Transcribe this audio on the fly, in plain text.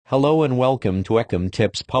Hello and welcome to Ecom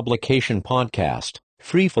Tips Publication Podcast,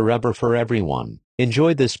 free forever for everyone.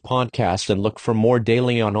 Enjoy this podcast and look for more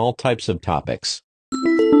daily on all types of topics.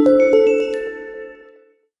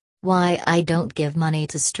 Why I don't give money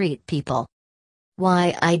to street people.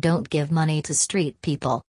 Why I don't give money to street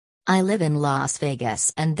people. I live in Las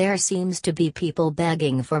Vegas and there seems to be people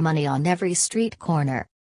begging for money on every street corner.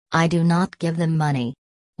 I do not give them money.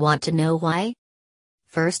 Want to know why?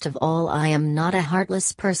 First of all, I am not a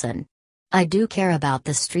heartless person. I do care about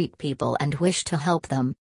the street people and wish to help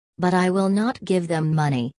them. But I will not give them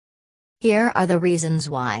money. Here are the reasons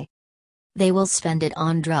why. They will spend it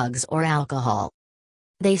on drugs or alcohol.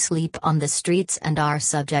 They sleep on the streets and are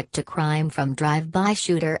subject to crime from drive-by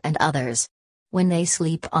shooter and others. When they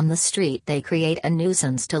sleep on the street, they create a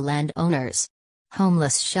nuisance to landowners.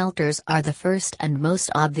 Homeless shelters are the first and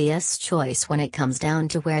most obvious choice when it comes down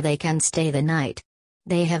to where they can stay the night.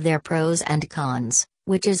 They have their pros and cons,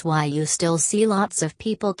 which is why you still see lots of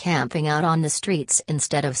people camping out on the streets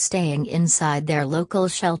instead of staying inside their local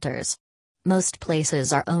shelters. Most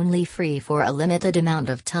places are only free for a limited amount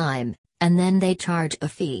of time, and then they charge a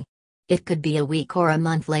fee. It could be a week or a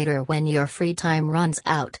month later when your free time runs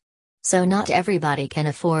out. So not everybody can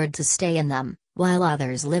afford to stay in them, while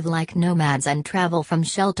others live like nomads and travel from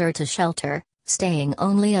shelter to shelter, staying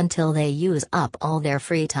only until they use up all their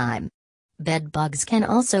free time. Bed bugs can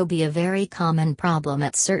also be a very common problem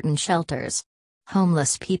at certain shelters.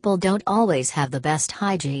 Homeless people don't always have the best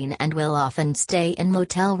hygiene and will often stay in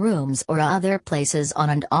motel rooms or other places on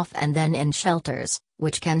and off and then in shelters,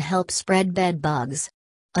 which can help spread bed bugs.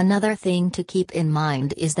 Another thing to keep in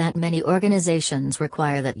mind is that many organizations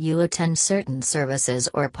require that you attend certain services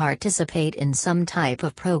or participate in some type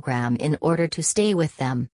of program in order to stay with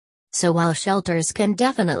them. So while shelters can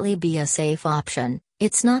definitely be a safe option,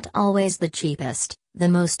 it's not always the cheapest, the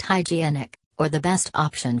most hygienic, or the best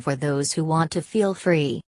option for those who want to feel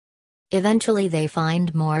free. Eventually they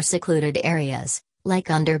find more secluded areas, like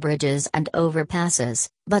under bridges and overpasses,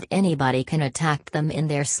 but anybody can attack them in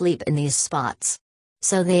their sleep in these spots.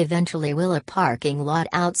 So they eventually will a parking lot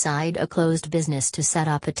outside a closed business to set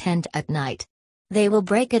up a tent at night. They will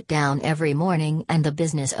break it down every morning and the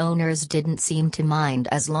business owners didn't seem to mind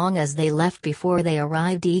as long as they left before they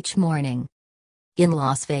arrived each morning. In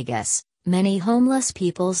Las Vegas, many homeless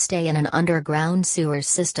people stay in an underground sewer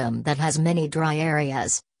system that has many dry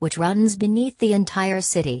areas, which runs beneath the entire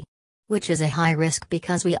city. Which is a high risk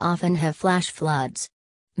because we often have flash floods.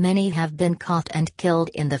 Many have been caught and killed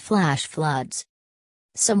in the flash floods.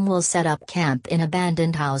 Some will set up camp in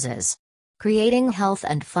abandoned houses, creating health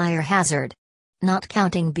and fire hazard. Not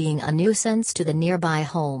counting being a nuisance to the nearby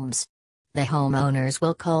homes. The homeowners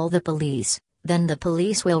will call the police, then the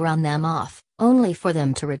police will run them off, only for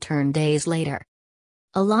them to return days later.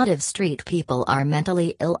 A lot of street people are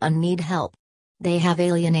mentally ill and need help. They have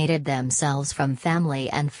alienated themselves from family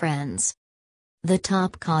and friends. The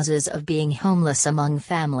top causes of being homeless among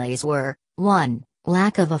families were 1.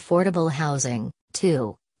 Lack of affordable housing,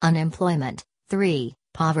 2. Unemployment, 3.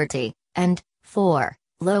 Poverty, and 4.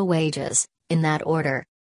 Low wages, in that order.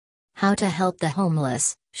 How to help the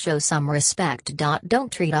homeless: show some respect.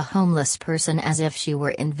 Don't treat a homeless person as if she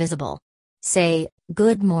were invisible. Say,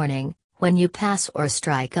 "Good morning," when you pass or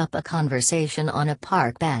strike up a conversation on a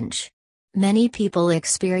park bench. Many people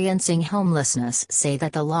experiencing homelessness say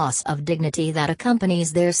that the loss of dignity that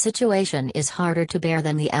accompanies their situation is harder to bear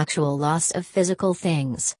than the actual loss of physical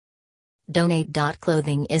things. Donate.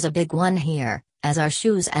 Clothing is a big one here, as are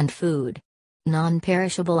shoes and food.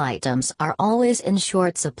 Non-perishable items are always in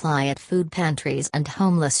short supply at food pantries and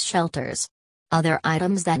homeless shelters. Other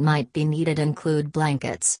items that might be needed include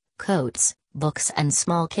blankets, coats, books and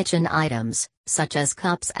small kitchen items, such as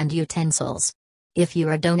cups and utensils. If you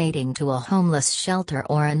are donating to a homeless shelter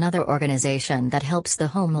or another organization that helps the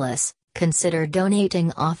homeless, consider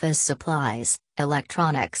donating office supplies,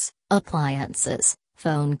 electronics, appliances,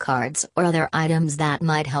 phone cards or other items that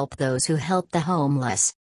might help those who help the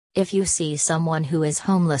homeless. If you see someone who is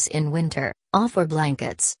homeless in winter, offer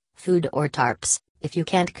blankets, food or tarps, if you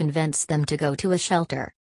can't convince them to go to a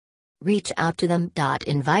shelter. Reach out to them.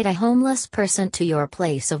 Invite a homeless person to your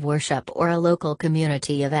place of worship or a local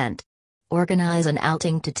community event. Organize an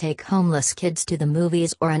outing to take homeless kids to the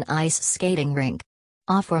movies or an ice skating rink.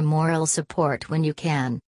 Offer moral support when you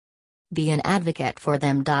can. Be an advocate for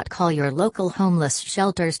them. Call your local homeless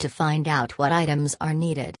shelters to find out what items are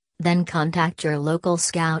needed. Then contact your local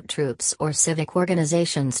scout troops or civic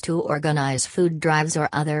organizations to organize food drives or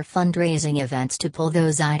other fundraising events to pull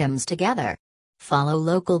those items together. Follow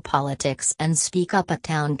local politics and speak up at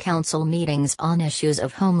town council meetings on issues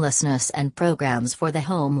of homelessness and programs for the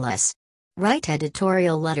homeless. Write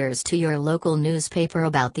editorial letters to your local newspaper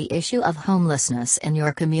about the issue of homelessness in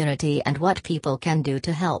your community and what people can do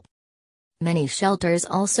to help. Many shelters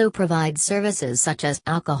also provide services such as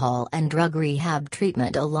alcohol and drug rehab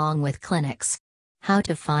treatment along with clinics. How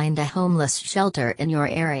to find a homeless shelter in your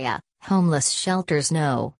area. Homeless shelters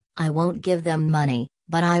know, I won't give them money,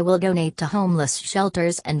 but I will donate to homeless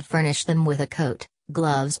shelters and furnish them with a coat,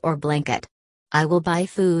 gloves or blanket. I will buy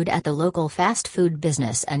food at the local fast food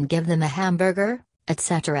business and give them a hamburger,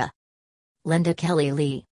 etc. Linda Kelly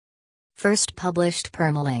Lee. First published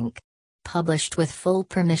Permalink. Published with full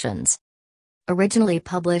permissions. Originally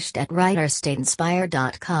published at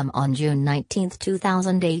WriterStateInspire.com on June 19,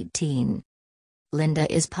 2018.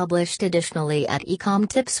 Linda is published additionally at Ecom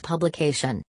Tips Publication.